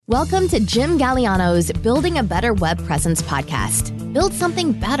Welcome to Jim Galliano's Building a Better Web Presence podcast. Build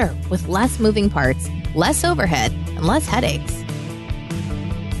something better with less moving parts, less overhead, and less headaches.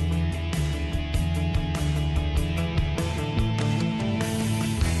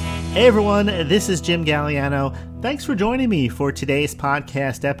 Hey everyone, this is Jim Galliano. Thanks for joining me for today's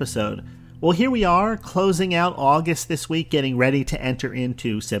podcast episode. Well, here we are, closing out August this week, getting ready to enter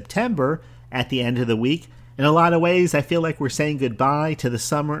into September at the end of the week. In a lot of ways, I feel like we're saying goodbye to the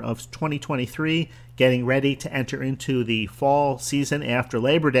summer of 2023, getting ready to enter into the fall season after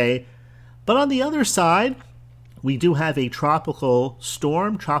Labor Day. But on the other side, we do have a tropical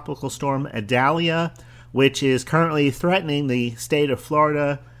storm Idalia, which is currently threatening the state of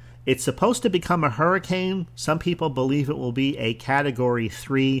Florida. It's supposed to become a hurricane. Some people believe it will be a Category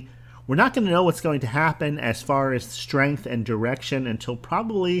 3. We're not going to know what's going to happen as far as strength and direction until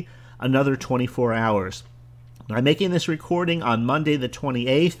probably another 24 hours. I'm making this recording on Monday the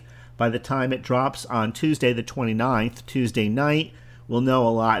 28th. By the time it drops on Tuesday the 29th, Tuesday night, we'll know a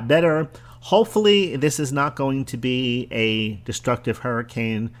lot better. Hopefully this is not going to be a destructive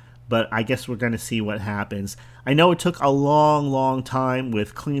hurricane, but I guess we're going to see what happens. I know it took a long time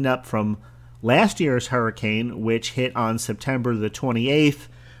with cleanup from last year's hurricane, which hit on September the 28th.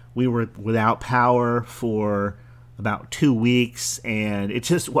 We were without power for about 2 weeks, and it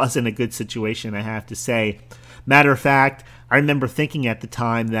just wasn't a good situation, I have to say. Matter of fact, I remember thinking at the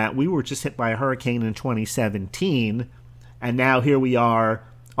time that we were just hit by a hurricane in 2017, and now here we are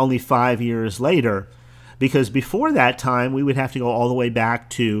only 5 years later. Because before that time, we would have to go all the way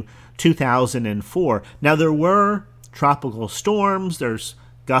back to 2004. Now, there were tropical storms, there's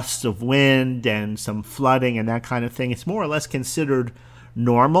gusts of wind and some flooding and that kind of thing. It's more or less considered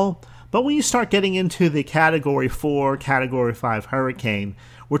normal. But when you start getting into the Category 4, Category 5 hurricane,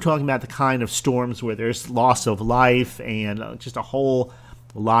 we're talking about the kind of storms where there's loss of life and just a whole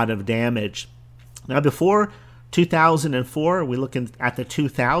lot of damage. Now, before 2004, we look at the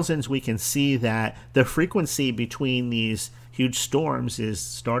 2000s, we can see that the frequency between these huge storms is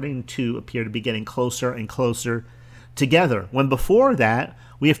starting to appear to be getting closer and closer together. When before that,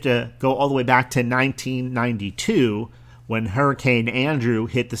 we have to go all the way back to 1992, when Hurricane Andrew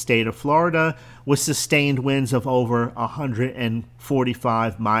hit the state of Florida with sustained winds of over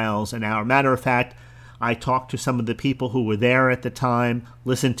 145 miles an hour. Matter of fact, I talked to some of the people who were there at the time,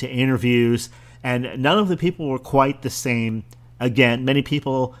 listened to interviews, and none of the people were quite the same. Again, many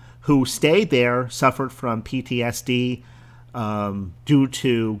people who stayed there suffered from PTSD due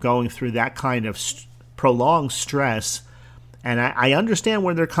to going through that kind of prolonged stress. And I understand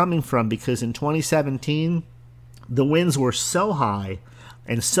where they're coming from, because in 2017, the winds were so high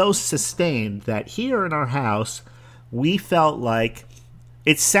and so sustained that here in our house, we felt like,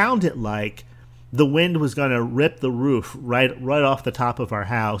 it sounded like the wind was going to rip the roof right off the top of our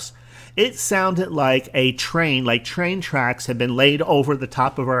house. It sounded like a train, like train tracks had been laid over the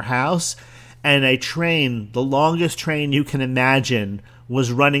top of our house, and a train, the longest train you can imagine,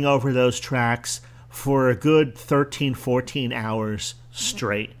 was running over those tracks for a good 13, 14 hours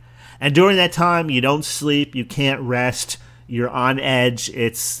straight. And during that time, you don't sleep, you can't rest, you're on edge.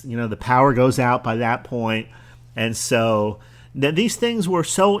 It's, the power goes out by that point. And so these things were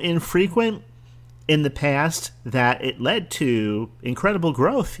so infrequent in the past that it led to incredible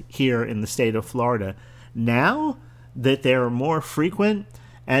growth here in the state of Florida. Now that they're more frequent,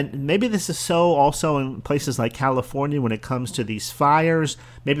 and maybe this is so also in places like California when it comes to these fires,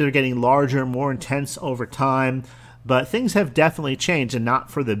 maybe they're getting larger, more intense over time. But things have definitely changed, and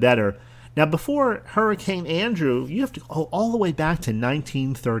not for the better. Now, before Hurricane Andrew, you have to go all the way back to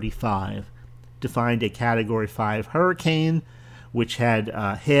 1935 to find a Category 5 hurricane, which had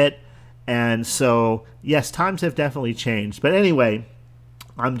hit. And so, yes, times have definitely changed. But anyway,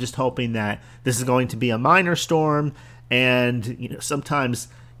 I'm just hoping that this is going to be a minor storm. And, sometimes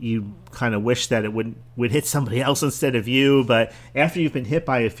you kind of wish that it would hit somebody else instead of you. But after you've been hit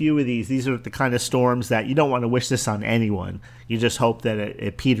by a few of these are the kind of storms that you don't want to wish this on anyone. You just hope that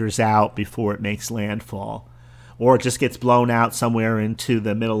it peters out before it makes landfall, or it just gets blown out somewhere into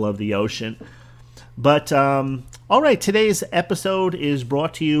the middle of the ocean. But, all right, today's episode is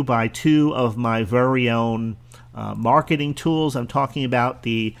brought to you by two of my very own marketing tools. I'm talking about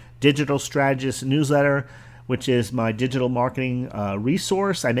the Digital Strategist newsletter, which is my digital marketing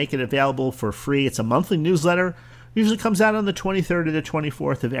resource. I make it available for free. It's a monthly newsletter. Usually comes out on the 23rd or the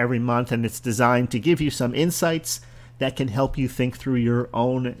 24th of every month, and it's designed to give you some insights that can help you think through your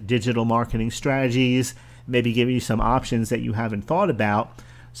own digital marketing strategies, maybe give you some options that you haven't thought about.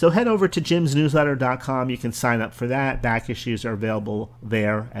 So head over to jimsnewsletter.com. You can sign up for that. Back issues are available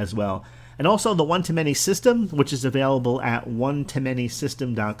there as well. And also the one-to-many system, which is available at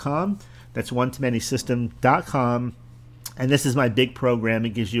one-to-many-system.com. That's one-to-many-system.com. And this is my big program.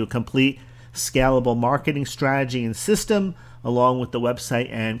 It gives you a complete scalable marketing strategy and system, along with the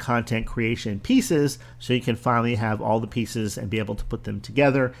website and content creation pieces, so you can finally have all the pieces and be able to put them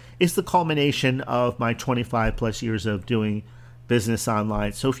together. It's the culmination of my 25 plus years of doing business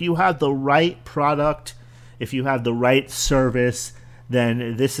online. So if you have the right product, if you have the right service,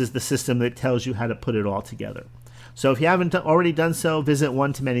 then this is the system that tells you how to put it all together. So if you haven't already done so, visit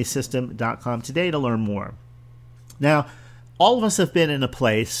one-to-many-system.com today to learn more. Now, all of us have been in a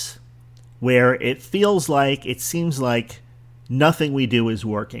place where it seems like nothing we do is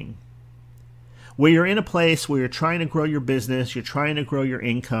working. Where you're in a place where you're trying to grow your business, you're trying to grow your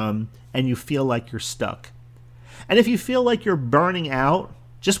income, and you feel like you're stuck. And if you feel like you're burning out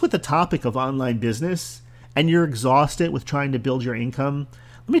just with the topic of online business, and you're exhausted with trying to build your income,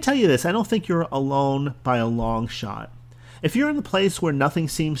 let me tell you this, I don't think you're alone by a long shot. If you're in the place where nothing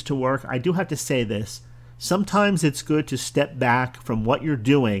seems to work, I do have to say this, sometimes it's good to step back from what you're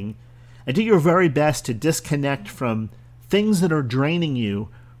doing and do your very best to disconnect from things that are draining you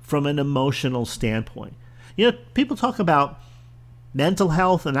from an emotional standpoint. You know, people talk about mental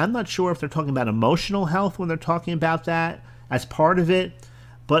health, and I'm not sure if they're talking about emotional health when they're talking about that as part of it.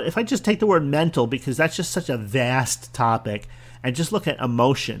 But if I just take the word mental, because that's just such a vast topic, and just look at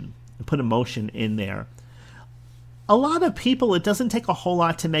emotion and put emotion in there, a lot of people, it doesn't take a whole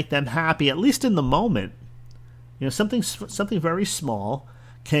lot to make them happy, at least in the moment. You know, something very small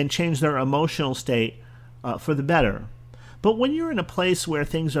can change their emotional state for the better. But when you're in a place where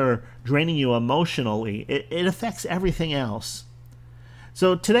things are draining you emotionally, it affects everything else.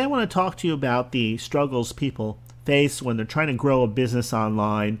 So today I want to talk to you about the struggles people face when they're trying to grow a business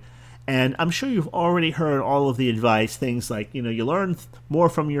online. And I'm sure you've already heard all of the advice, things like, you learn more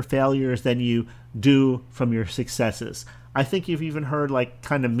from your failures than you do from your successes. I think you've even heard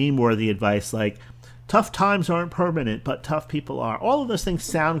kind of meme-worthy advice like, tough times aren't permanent, but tough people are. All of those things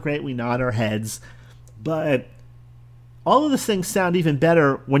sound great. We nod our heads. But all of those things sound even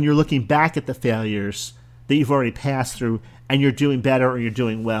better when you're looking back at the failures that you've already passed through and you're doing better or you're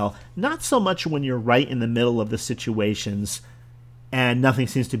doing well. Not so much when you're right in the middle of the situations and nothing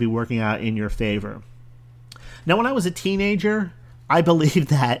seems to be working out in your favor. Now, when I was a teenager, I believed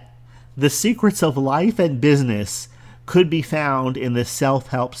that the secrets of life and business could be found in the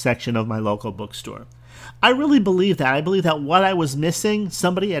self-help section of my local bookstore. I really believe that. I believe that what I was missing,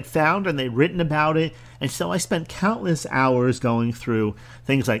 somebody had found and they'd written about it. And so I spent countless hours going through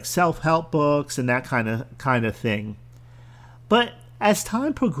things like self-help books and that kind of thing. But as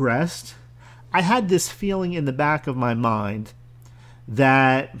time progressed, I had this feeling in the back of my mind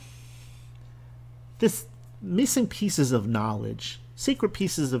that this missing pieces of knowledge, secret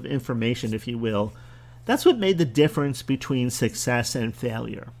pieces of information, if you will, that's what made the difference between success and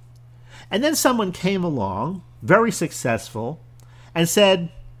failure. And then someone came along, very successful, and said,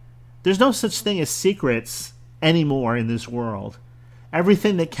 there's no such thing as secrets anymore in this world.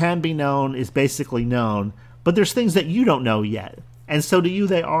 Everything that can be known is basically known, but there's things that you don't know yet. And so to you,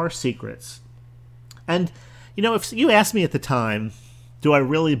 they are secrets. And, if you asked me at the time, do I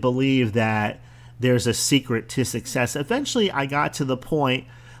really believe that there's a secret to success? Eventually, I got to the point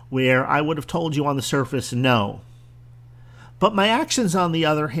where I would have told you on the surface, no. But my actions, on the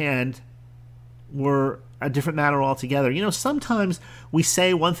other hand, were a different matter altogether. Sometimes we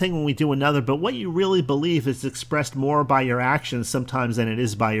say one thing when we do another, but what you really believe is expressed more by your actions sometimes than it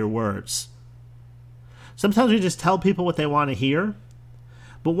is by your words. Sometimes we just tell people what they want to hear.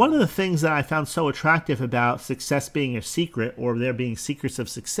 But one of the things that I found so attractive about success being a secret, or there being secrets of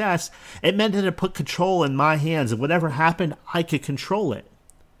success, it meant that it put control in my hands, and whatever happened, I could control it.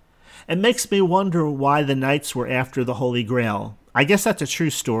 It makes me wonder why the knights were after the Holy Grail. I guess that's a true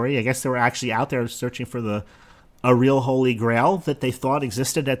story. I guess they were actually out there searching for a real Holy Grail that they thought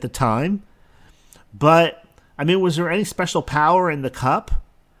existed at the time. But, was there any special power in the cup?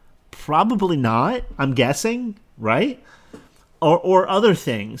 Probably not, I'm guessing, right? Or other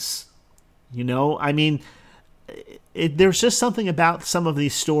things. There's just something about some of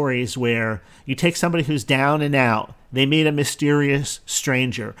these stories where you take somebody who's down and out, they meet a mysterious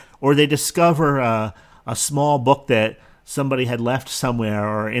stranger, or they discover a small book that somebody had left somewhere,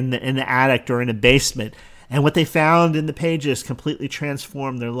 or in the attic or in a basement, and what they found in the pages completely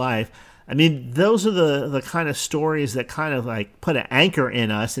transformed their life. Those are the kind of stories that kind of put an anchor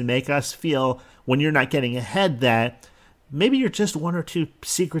in us and make us feel, when you're not getting ahead, that maybe you're just one or two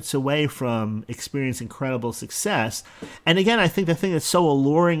secrets away from experiencing incredible success. And again, I think the thing that's so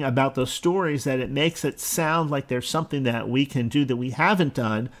alluring about those stories that it makes it sound like there's something that we can do that we haven't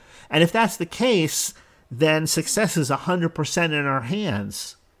done. And if that's the case, then success is 100% in our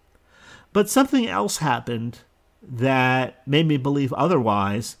hands. But something else happened that made me believe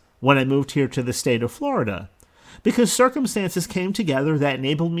otherwise when I moved here to the state of Florida. Because circumstances came together that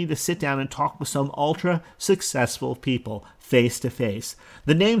enabled me to sit down and talk with some ultra successful people face to face.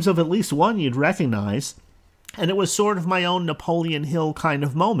 The names of at least one you'd recognize, and it was sort of my own Napoleon Hill kind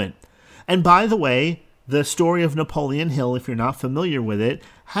of moment. And by the way, the story of Napoleon Hill, if you're not familiar with it,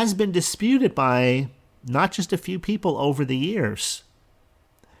 has been disputed by not just a few people over the years.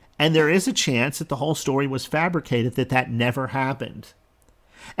 And there is a chance that the whole story was fabricated, that never happened.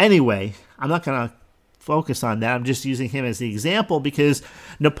 Anyway, I'm not going to focus on that. I'm just using him as the example because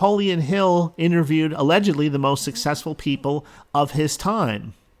Napoleon Hill interviewed allegedly the most successful people of his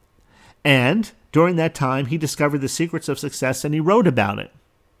time. And during that time, he discovered the secrets of success and he wrote about it.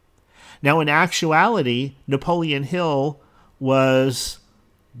 Now, in actuality, Napoleon Hill was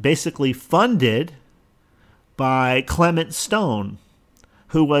basically funded by Clement Stone,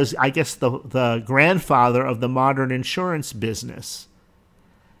 who was, I guess, the grandfather of the modern insurance business.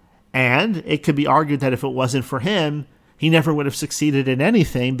 And it could be argued that if it wasn't for him, he never would have succeeded in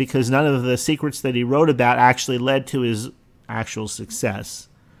anything because none of the secrets that he wrote about actually led to his actual success.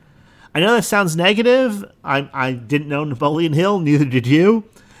 I know that sounds negative. I didn't know Napoleon Hill, neither did you.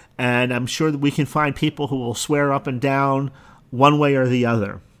 And I'm sure that we can find people who will swear up and down one way or the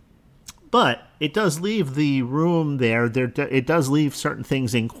other. But it does leave the room there. It does leave certain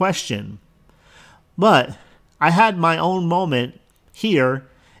things in question. But I had my own moment here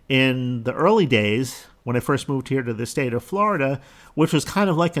in the early days when I first moved here to the state of Florida, which was kind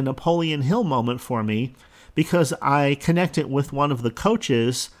of like a Napoleon Hill moment for me because I connected with one of the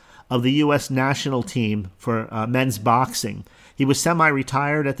coaches of the U.S. national team for men's boxing. He was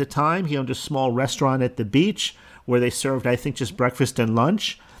semi-retired at the time. He owned a small restaurant at the beach where they served, I think, just breakfast and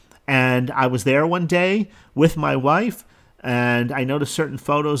lunch. And I was there one day with my wife, and I noticed certain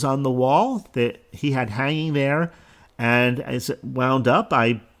photos on the wall that he had hanging there. And as it wound up,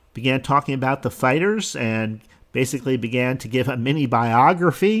 I began talking about the fighters and basically began to give a mini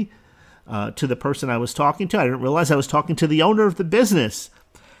biography to the person I was talking to. I didn't realize I was talking to the owner of the business.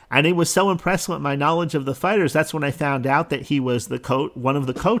 And he was so impressed with my knowledge of the fighters. That's when I found out that he was one of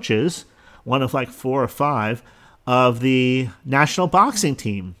the coaches, one of like 4 or 5, of the national boxing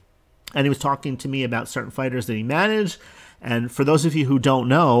team. And he was talking to me about certain fighters that he managed. And for those of you who don't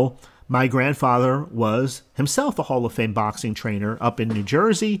know, my grandfather was himself a Hall of Fame boxing trainer up in New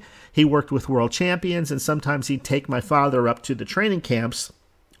Jersey. He worked with world champions, and sometimes he'd take my father up to the training camps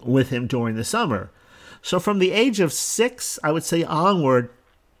with him during the summer. So from the age of 6, I would say onward,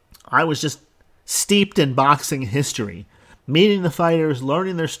 I was just steeped in boxing history, meeting the fighters,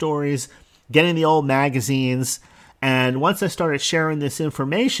 learning their stories, getting the old magazines. And once I started sharing this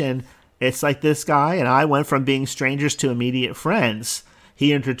information, it's like this guy and I went from being strangers to immediate friends.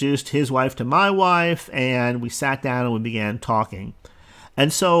 He introduced his wife to my wife, and we sat down and we began talking.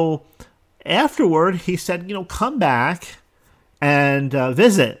 And so afterward, he said, come back and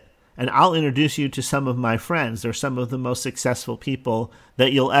visit, and I'll introduce you to some of my friends. They're some of the most successful people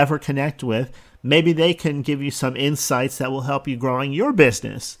that you'll ever connect with. Maybe they can give you some insights that will help you growing your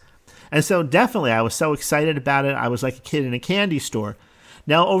business. And so definitely, I was so excited about it. I was like a kid in a candy store.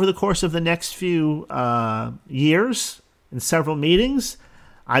 Now, over the course of the next few years, in several meetings,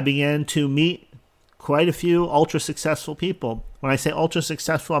 I began to meet quite a few ultra-successful people. When I say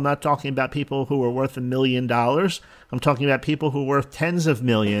ultra-successful, I'm not talking about people who are worth $1 million. I'm talking about people who are worth tens of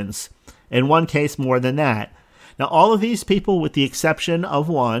millions. In one case, more than that. Now, all of these people, with the exception of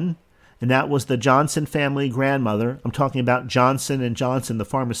one, and that was the Johnson family grandmother. I'm talking about Johnson & Johnson, the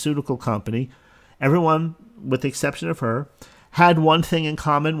pharmaceutical company. Everyone, with the exception of her, had one thing in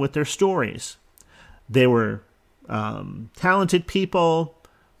common with their stories. They were talented people,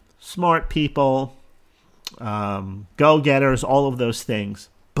 smart people, go-getters, all of those things.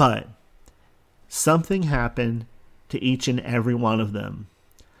 But something happened to each and every one of them.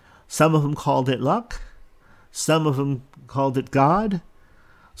 Some of them called it luck. Some of them called it God.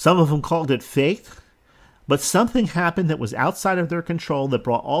 Some of them called it fate. But something happened that was outside of their control that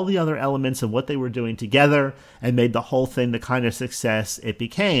brought all the other elements of what they were doing together and made the whole thing the kind of success it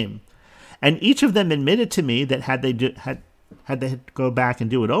became. And each of them admitted to me that had they go back and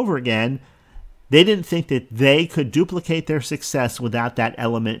do it over again, they didn't think that they could duplicate their success without that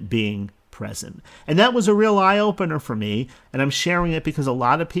element being present. And that was a real eye-opener for me, and I'm sharing it because a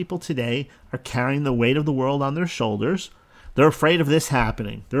lot of people today are carrying the weight of the world on their shoulders. They're afraid of this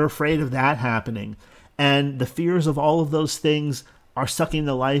happening. They're afraid of that happening. And the fears of all of those things are sucking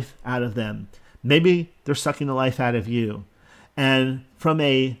the life out of them. Maybe they're sucking the life out of you. And from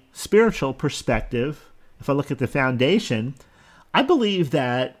a spiritual perspective, if I look at the foundation, I believe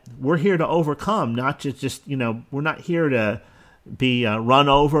that we're here to overcome, not just we're not here to be run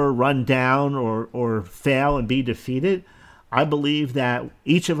over, run down, or fail and be defeated. I believe that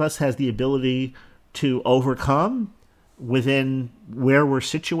each of us has the ability to overcome within where we're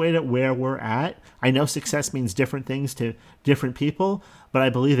situated, where we're at. I know success means different things to different people, but I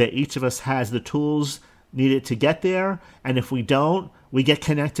believe that each of us has the tools needed to get there. And if we don't, we get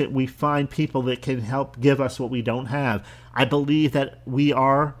connected. We find people that can help give us what we don't have. I believe that you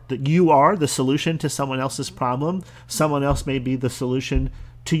are the solution to someone else's problem. Someone else may be the solution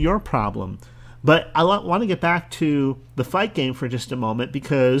to your problem. But I want to get back to the fight game for just a moment,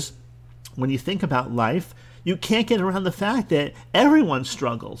 because when you think about life, you can't get around the fact that everyone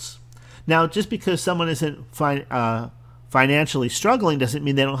struggles. Now, just because someone isn't financially struggling doesn't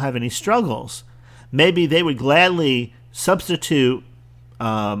mean they don't have any struggles. Maybe they would gladly substitute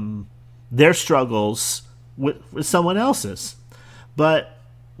their struggles with someone else's. But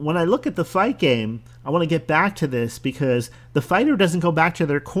when I look at the fight game, I want to get back to this, because the fighter doesn't go back to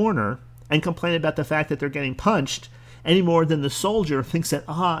their corner and complain about the fact that they're getting punched any more than the soldier thinks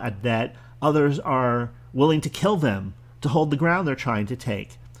that others are willing to kill them to hold the ground they're trying to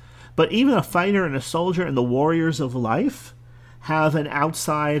take. But even a fighter and a soldier and the warriors of life have an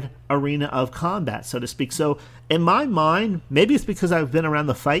outside arena of combat, so to speak. So in my mind, maybe it's because I've been around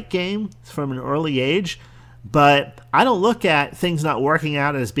the fight game from an early age, but I don't look at things not working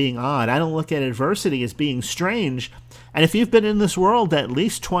out as being odd. I don't look at adversity as being strange. And if you've been in this world at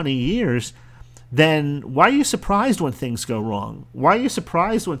least 20 years, then why are you surprised when things go wrong? Why are you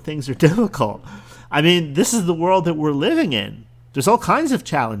surprised when things are difficult? I mean, this is the world that we're living in. There's all kinds of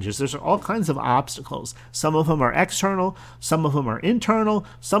challenges. There's all kinds of obstacles. Some of them are external. Some of them are internal.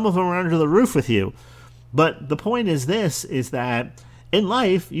 Some of them are under the roof with you. But the point is this, is that in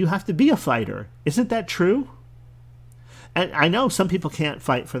life, you have to be a fighter. Isn't that true? And I know some people can't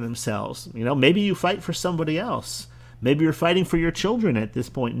fight for themselves. Maybe you fight for somebody else. Maybe you're fighting for your children at this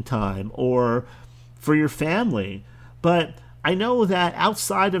point in time, or for your family. But I know that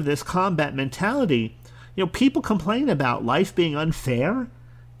outside of this combat mentality, people complain about life being unfair.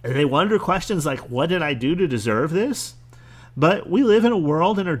 And they wonder questions like, what did I do to deserve this? But we live in a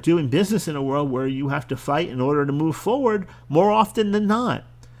world and are doing business in a world where you have to fight in order to move forward more often than not.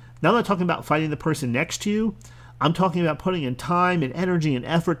 Now, I'm not talking about fighting the person next to you. I'm talking about putting in time and energy and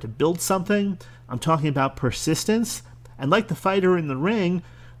effort to build something. I'm talking about persistence. And like the fighter in the ring,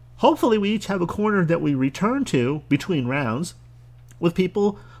 hopefully we each have a corner that we return to between rounds with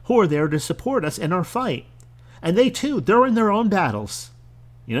people who are there to support us in our fight. And they too, they're in their own battles.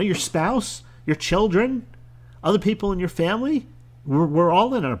 Your spouse, your children, other people in your family, we're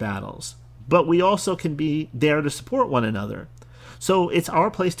all in our battles. But we also can be there to support one another. So it's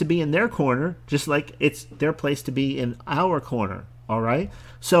our place to be in their corner, just like it's their place to be in our corner, all right?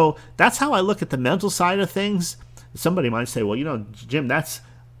 So that's how I look at the mental side of things. Somebody might say, well, Jim, that's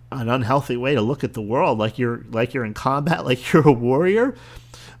an unhealthy way to look at the world, like you're in combat, like you're a warrior.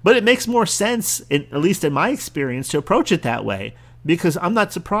 But it makes more sense, at least in my experience, to approach it that way, because I'm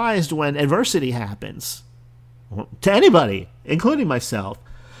not surprised when adversity happens to anybody, including myself.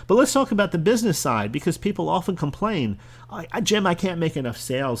 But let's talk about the business side, because people often complain, Jim, I can't make enough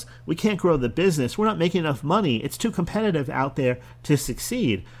sales. We can't grow the business. We're not making enough money. It's too competitive out there to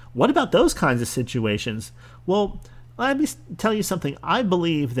succeed. What about those kinds of situations? Well, let me tell you something. I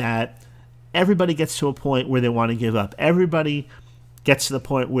believe that everybody gets to a point where they want to give up. Everybody gets to the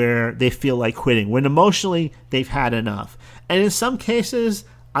point where they feel like quitting, when emotionally they've had enough. And in some cases,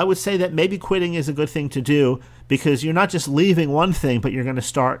 I would say that maybe quitting is a good thing to do, because you're not just leaving one thing, but you're going to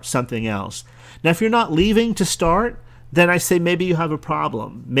start something else. Now, if you're not leaving to start, then I say maybe you have a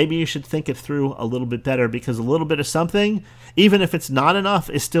problem. Maybe you should think it through a little bit better, because a little bit of something, even if it's not enough,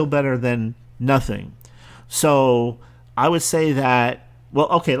 is still better than nothing. So I would say that, well,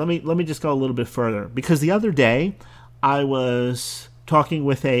 okay, let me just go a little bit further, because the other day I was talking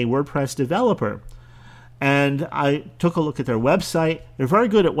with a WordPress developer, and I took a look at their website. They're very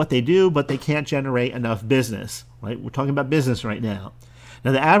good at what they do, but they can't generate enough business, right? We're talking about business right now.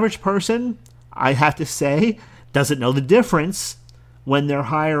 Now, the average person, I have to say, doesn't know the difference when they're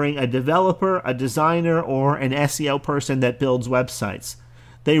hiring a developer, a designer, or an SEO person that builds websites.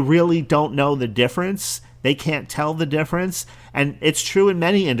 They really don't know the difference. They can't tell the difference. And it's true in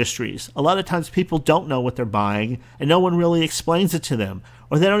many industries. A lot of times people don't know what they're buying, and no one really explains it to them.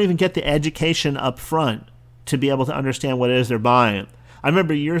 Or they don't even get the education up front to be able to understand what it is they're buying. I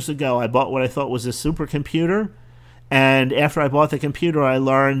remember years ago I bought what I thought was a supercomputer, And after I bought the computer, I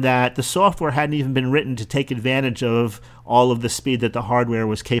learned that the software hadn't even been written to take advantage of all of the speed that the hardware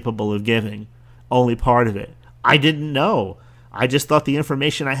was capable of giving. Only part of it. I didn't know. I just thought the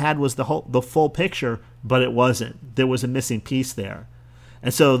information I had was the full picture, but it wasn't. There was a missing piece there.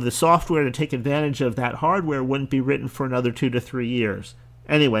 And so the software to take advantage of that hardware wouldn't be written for another 2 to 3 years.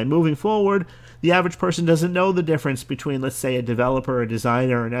 Anyway, moving forward, the average person doesn't know the difference between, let's say, a developer, a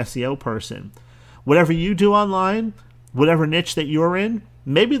designer, an SEO person. Whatever you do online, whatever niche that you're in,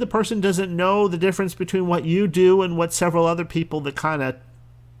 maybe the person doesn't know the difference between what you do and what several other people that kind of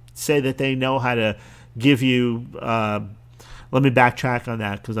say that they know how to give you. Let me backtrack on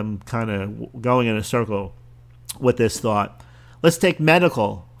that because I'm kind of going in a circle with this thought. Let's take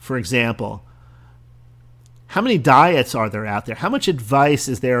medical, for example. How many diets are there out there? How much advice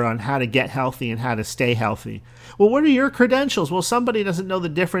is there on how to get healthy and how to stay healthy? Well, what are your credentials? Well, somebody doesn't know the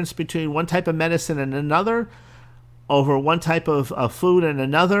difference between one type of medicine and another, over one type of food and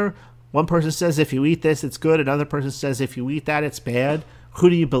another. One person says if you eat this, it's good. Another person says if you eat that, it's bad. Who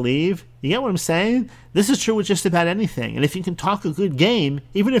do you believe? You get what I'm saying? This is true with just about anything. And if you can talk a good game,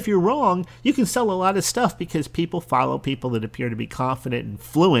 even if you're wrong, you can sell a lot of stuff because people follow people that appear to be confident and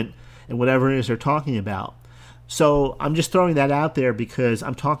fluent in whatever it is they're talking about. So I'm just throwing that out there because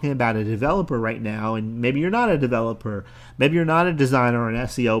I'm talking about a developer right now, and maybe you're not a developer. Maybe you're not a designer or an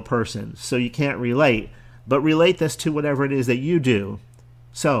SEO person, so you can't relate. But relate this to whatever it is that you do.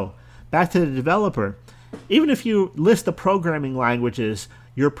 So back to the developer. Even if you list the programming languages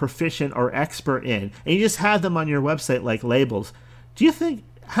you're proficient or expert in, and you just have them on your website like labels, do you think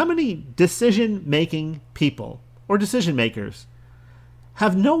how many decision-making people or decision makers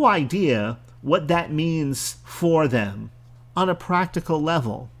have no idea what that means for them on a practical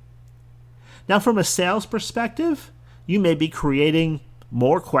level? Now, from a sales perspective, you may be creating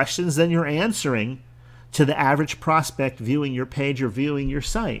more questions than you're answering to the average prospect viewing your page or viewing your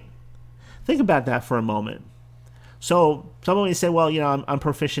site. Think about that for a moment. So someone may say, well, I'm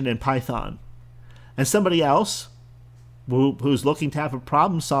proficient in Python. And somebody else who's looking to have a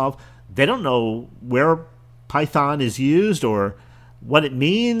problem solved, they don't know where Python is used or what it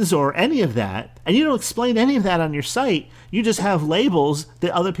means or any of that. And you don't explain any of that on your site. You just have labels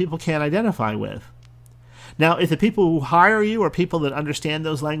that other people can't identify with. Now, if the people who hire you are people that understand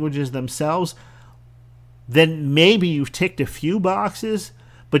those languages themselves, then maybe you've ticked a few boxes,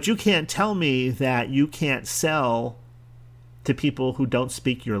 but you can't tell me that you can't sell to people who don't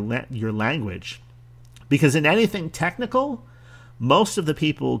speak your language. Because in anything technical, most of the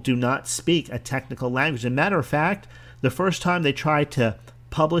people do not speak a technical language. As a matter of fact, the first time they tried to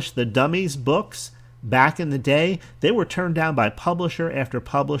publish the Dummies books back in the day, they were turned down by publisher after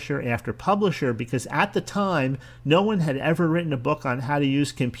publisher after publisher because at the time, no one had ever written a book on how to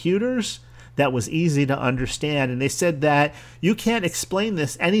use computers that was easy to understand. And they said that you can't explain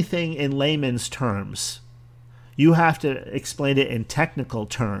anything in layman's terms. You have to explain it in technical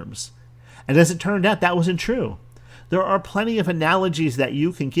terms. And as it turned out, that wasn't true. There are plenty of analogies that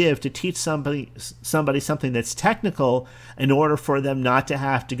you can give to teach somebody something that's technical in order for them not to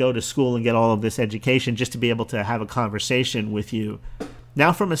have to go to school and get all of this education just to be able to have a conversation with you.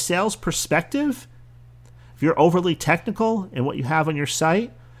 Now, from a sales perspective, if you're overly technical in what you have on your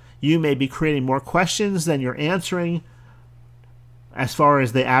site, you may be creating more questions than you're answering as far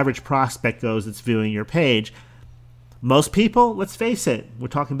as the average prospect goes that's viewing your page. Most people, let's face it, we're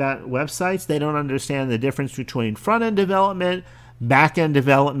talking about websites, they don't understand the difference between front-end development, back-end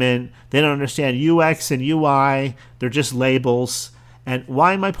development. They don't understand UX and UI. They're just labels. And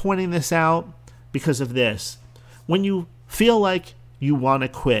why am I pointing this out? Because of this. When you feel like you want to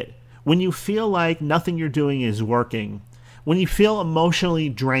quit, when you feel like nothing you're doing is working, when you feel emotionally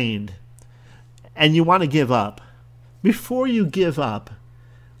drained and you want to give up, before you give up,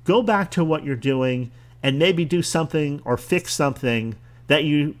 go back to what you're doing and maybe do something or fix something that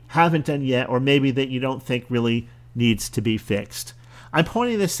you haven't done yet or maybe that you don't think really needs to be fixed. I'm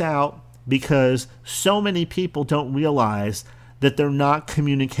pointing this out because so many people don't realize that they're not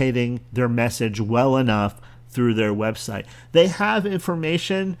communicating their message well enough through their website. They have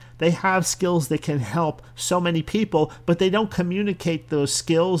information, they have skills that can help so many people, but they don't communicate those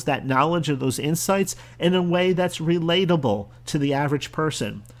skills, that knowledge, or those insights in a way that's relatable to the average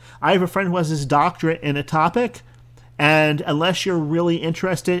person. I have a friend who has his doctorate in a topic, and unless you're really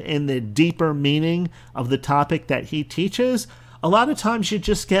interested in the deeper meaning of the topic that he teaches, a lot of times you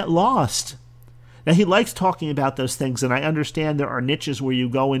just get lost. Now, he likes talking about those things, and I understand there are niches where you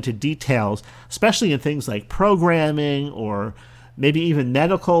go into details, especially in things like programming or maybe even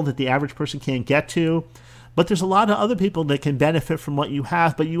medical that the average person can't get to. But there's a lot of other people that can benefit from what you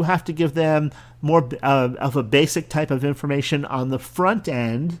have, but you have to give them more of a basic type of information on the front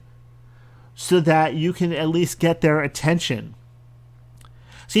end so that you can at least get their attention.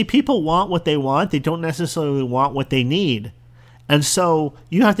 See, people want what they want. They don't necessarily want what they need. And so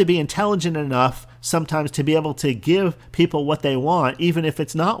you have to be intelligent enough sometimes to be able to give people what they want, even if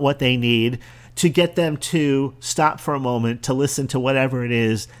it's not what they need, to get them to stop for a moment to listen to whatever it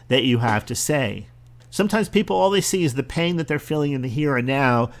is that you have to say. Sometimes people, all they see is the pain that they're feeling in the here and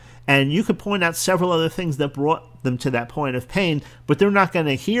now, and you could point out several other things that brought them to that point of pain, but they're not going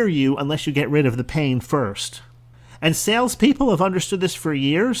to hear you unless you get rid of the pain first. And salespeople have understood this for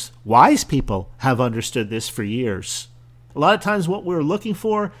years. Wise people have understood this for years. A lot of times what we're looking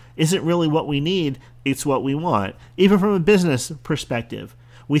for isn't really what we need, it's what we want. Even from a business perspective,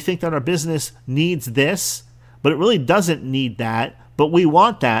 we think that our business needs this, but it really doesn't need that. But we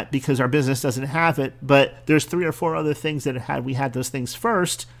want that because our business doesn't have it. But there's 3 or 4 other things that had we had those things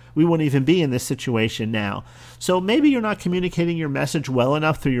first, we wouldn't even be in this situation now. So maybe you're not communicating your message well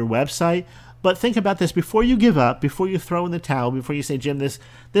enough through your website. But think about this before you give up, before you throw in the towel, before you say, Jim,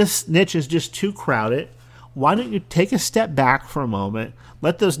 this niche is just too crowded. Why don't you take a step back for a moment,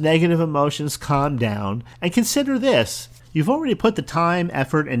 let those negative emotions calm down, and consider this. You've already put the time,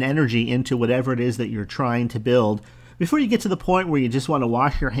 effort, and energy into whatever it is that you're trying to build. Before you get to the point where you just want to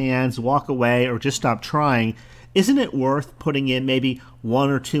wash your hands, walk away, or just stop trying, isn't it worth putting in maybe 1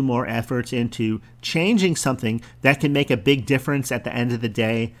 or 2 more efforts into changing something that can make a big difference at the end of the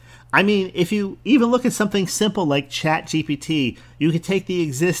day? I mean, if you even look at something simple like ChatGPT, you could take the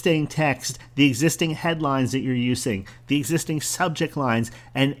existing text, the existing headlines that you're using, the existing subject lines,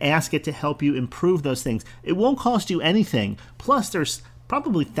 and ask it to help you improve those things. It won't cost you anything. Plus, there's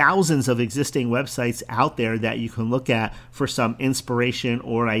probably thousands of existing websites out there that you can look at for some inspiration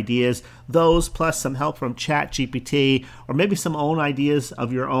or ideas. Those plus some help from ChatGPT, or maybe some own ideas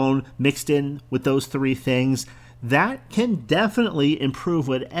of your own mixed in with those 3 things. That can definitely improve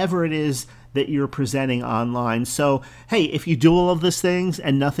whatever it is that you're presenting online. So, hey, if you do all of these things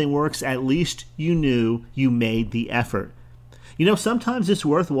and nothing works, at least you knew you made the effort. You know, sometimes it's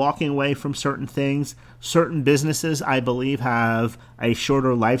worth walking away from certain things. Certain businesses, I believe, have a shorter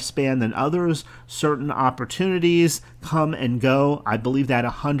lifespan than others. Certain opportunities come and go. I believe that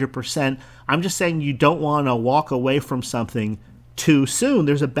 100%. I'm just saying you don't want to walk away from something too soon.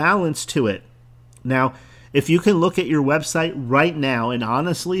 There's a balance to it. Now, if you can look at your website right now and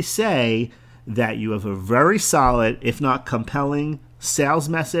honestly say that you have a very solid, if not compelling, sales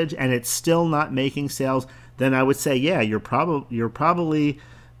message and it's still not making sales, then I would say, yeah, you're probably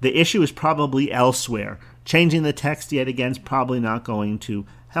the issue is probably elsewhere. Changing the text yet again is probably not going to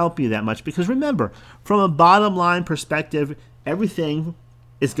help you that much, because remember, from a bottom line perspective, everything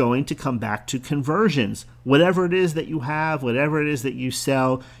is going to come back to conversions. Whatever it is that you have, whatever it is that you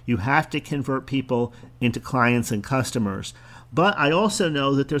sell, you have to convert people into clients and customers. But I also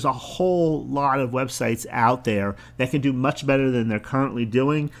know that there's a whole lot of websites out there that can do much better than they're currently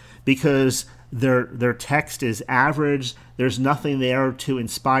doing, because their text is average. There's nothing there to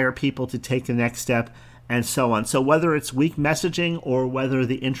inspire people to take the next step, and so on. So whether it's weak messaging or whether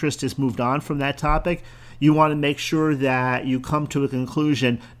the interest has moved on from that topic, you want to make sure that you come to a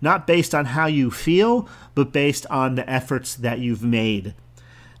conclusion not based on how you feel, but based on the efforts that you've made.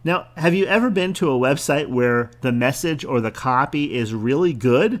 Now, have you ever been to a website where the message or the copy is really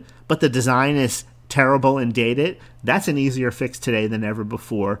good, but the design is terrible and dated? That's an easier fix today than ever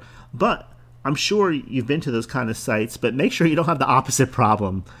before. But I'm sure you've been to those kind of sites, but make sure you don't have the opposite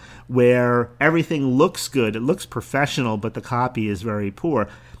problem where everything looks good, it looks professional, but the copy is very poor.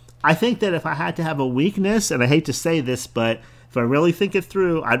 I think that if I had to have a weakness, and I hate to say this, but if I really think it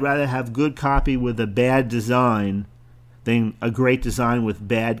through, I'd rather have good copy with a bad design than a great design with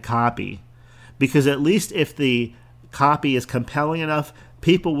bad copy. Because at least if the copy is compelling enough,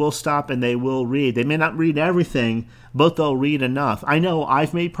 people will stop and they will read. They may not read everything, but they'll read enough. I know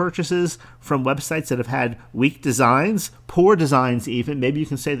I've made purchases from websites that have had weak designs, poor designs even. Maybe you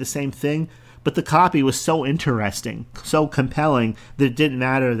can say the same thing. But the copy was so interesting, so compelling, that it didn't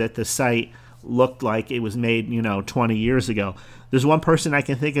matter that the site looked like it was made, 20 years ago. There's one person I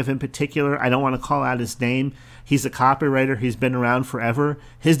can think of in particular. I don't want to call out his name. He's a copywriter. He's been around forever.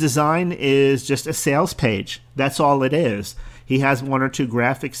 His design is just a sales page. That's all it is. He has 1 or 2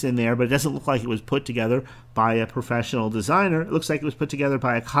 graphics in there, but it doesn't look like it was put together by a professional designer. It looks like it was put together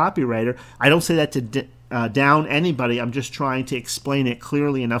by a copywriter. I don't say that to down anybody. I'm just trying to explain it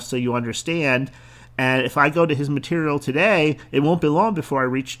clearly enough so you understand. And if I go to his material today, it won't be long before I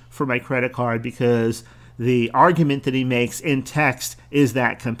reach for my credit card, because the argument that he makes in text is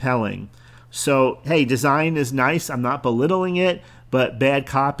that compelling. So, hey, design is nice. I'm not belittling it, but bad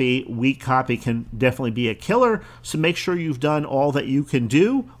copy, weak copy can definitely be a killer. So make sure you've done all that you can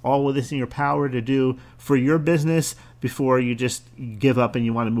do, all within your power to do for your business before you just give up and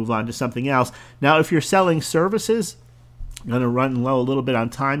you want to move on to something else. Now, if you're selling services, I'm going to run low a little bit on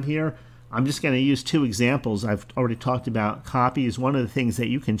time here. I'm just going to use two examples. I've already talked about copy is one of the things that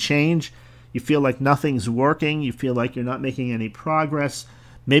you can change. You feel like nothing's working. You feel like you're not making any progress.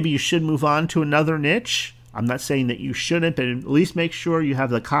 Maybe you should move on to another niche. I'm not saying that you shouldn't, but at least make sure you have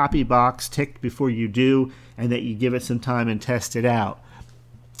the copy box ticked before you do and that you give it some time and test it out.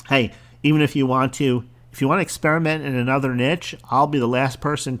 Hey, even if you want to experiment in another niche, I'll be the last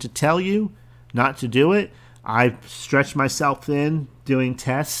person to tell you not to do it. I've stretched myself thin doing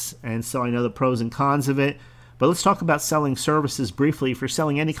tests, and so I know the pros and cons of it. But let's talk about selling services briefly. If you're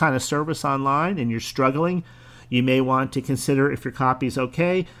selling any kind of service online and you're struggling, you may want to consider, if your copy is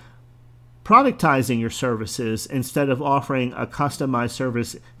okay, productizing your services instead of offering a customized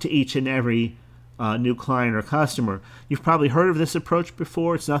service to each and every new client or customer. You've probably heard of this approach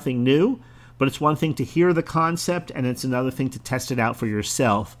before. It's nothing new, but it's one thing to hear the concept and it's another thing to test it out for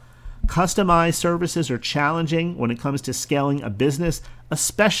yourself. Customized services are challenging when it comes to scaling a business,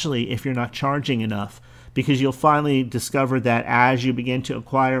 especially if you're not charging enough, because you'll finally discover that as you begin to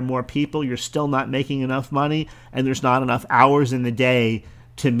acquire more people, you're still not making enough money and there's not enough hours in the day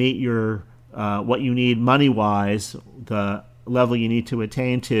to meet your what you need money-wise, the level you need to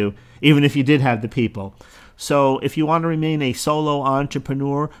attain to, even if you did have the people. So if you want to remain a solo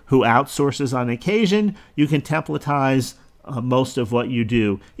entrepreneur who outsources on occasion, you can templatize most of what you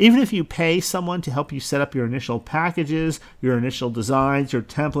do. Even if you pay someone to help you set up your initial packages, your initial designs, your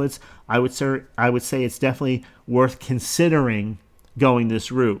templates, I would say it's definitely worth considering going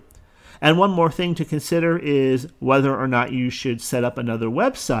this route. And one more thing to consider is whether or not you should set up another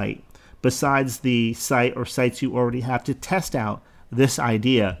website besides the site or sites you already have to test out this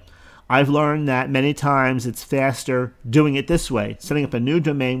idea. I've learned that many times it's faster doing it this way, setting up a new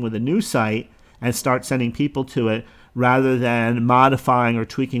domain with a new site and start sending people to it rather than modifying or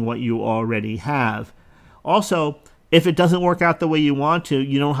tweaking what you already have. Also, if it doesn't work out the way you want to,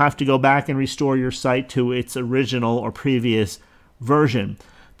 you don't have to go back and restore your site to its original or previous version.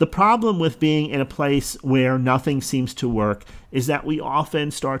 The problem with being in a place where nothing seems to work is that we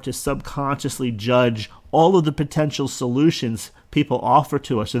often start to subconsciously judge all of the potential solutions people offer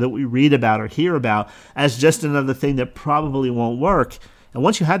to us or that we read about or hear about as just another thing that probably won't work. And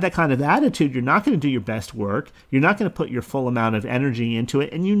once you have that kind of attitude, you're not going to do your best work. You're not going to put your full amount of energy into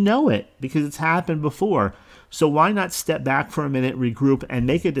it, and you know it because it's happened before. So why not step back for a minute, regroup, and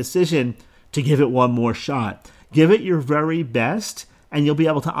make a decision to give it one more shot? Give it your very best, and you'll be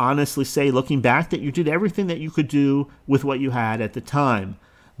able to honestly say, looking back, that you did everything that you could do with what you had at the time.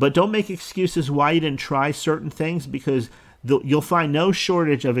 But don't make excuses why you didn't try certain things, because you'll find no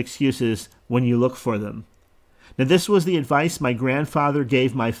shortage of excuses when you look for them. Now, this was the advice my grandfather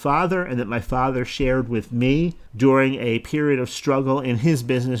gave my father and that my father shared with me during a period of struggle in his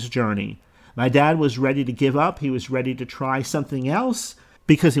business journey. My dad was ready to give up. He was ready to try something else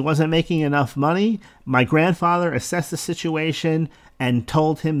because he wasn't making enough money. My grandfather assessed the situation and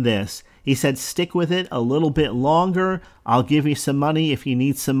told him this. He said, stick with it a little bit longer. I'll give you some money if you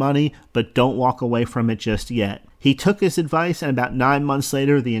need some money, but don't walk away from it just yet. He took his advice, and about 9 months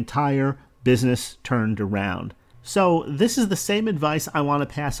later, the entire business turned around. So this is the same advice I want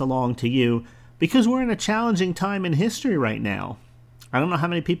to pass along to you because we're in a challenging time in history right now. I don't know how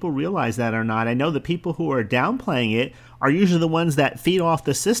many people realize that or not. I know the people who are downplaying it are usually the ones that feed off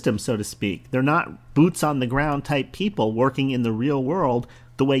the system, so to speak. They're not boots on the ground type people working in the real world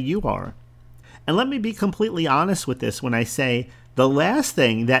the way you are. And let me be completely honest with this when I say the last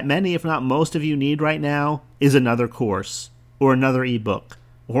thing that many, if not most of you need right now is another course or another ebook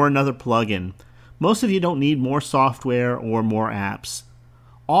or another plugin. Most of you don't need more software or more apps.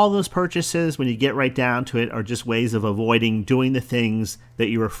 All those purchases, when you get right down to it, are just ways of avoiding doing the things that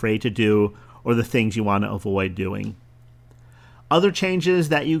you're afraid to do or the things you want to avoid doing. Other changes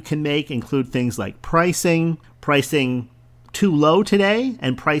that you can make include things like pricing too low today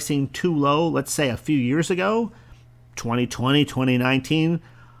and pricing too low, let's say a few years ago, 2020, 2019,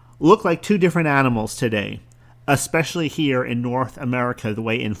 look like two different animals today. Especially here in North America, the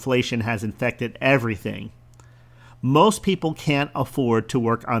way inflation has infected everything. Most people can't afford to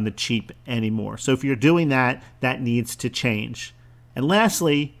work on the cheap anymore. So if you're doing that, that needs to change. And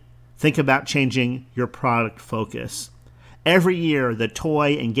lastly, think about changing your product focus. Every year, the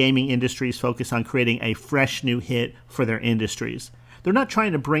toy and gaming industries focus on creating a fresh new hit for their industries. They're not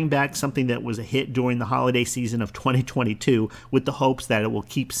trying to bring back something that was a hit during the holiday season of 2022 with the hopes that it will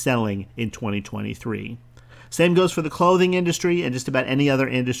keep selling in 2023. Same goes for the clothing industry and just about any other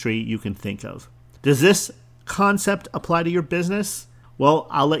industry you can think of. Does this concept apply to your business? Well,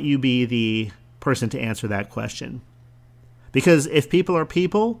 I'll let you be the person to answer that question. Because if people are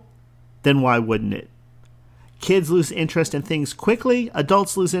people, then why wouldn't it? Kids lose interest in things quickly.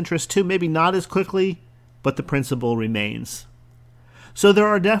 Adults lose interest too, maybe not as quickly, but the principle remains. So there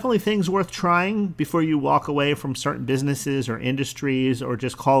are definitely things worth trying before you walk away from certain businesses or industries or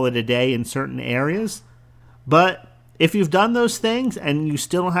just call it a day in certain areas. But if you've done those things and you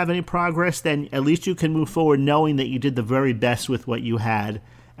still don't have any progress, then at least you can move forward knowing that you did the very best with what you had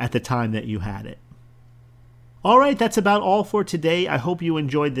at the time that you had it. All right, that's about all for today. I hope you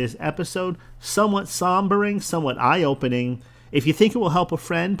enjoyed this episode. Somewhat sombering, somewhat eye-opening. If you think it will help a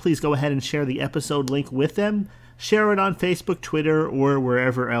friend, please go ahead and share the episode link with them. Share it on Facebook, Twitter, or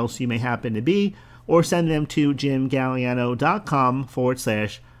wherever else you may happen to be, or send them to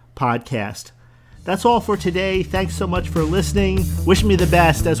jimgalliano.com/podcast. That's all for today. Thanks so much for listening. Wish me the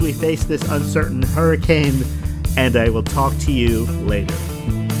best as we face this uncertain hurricane, and I will talk to you later.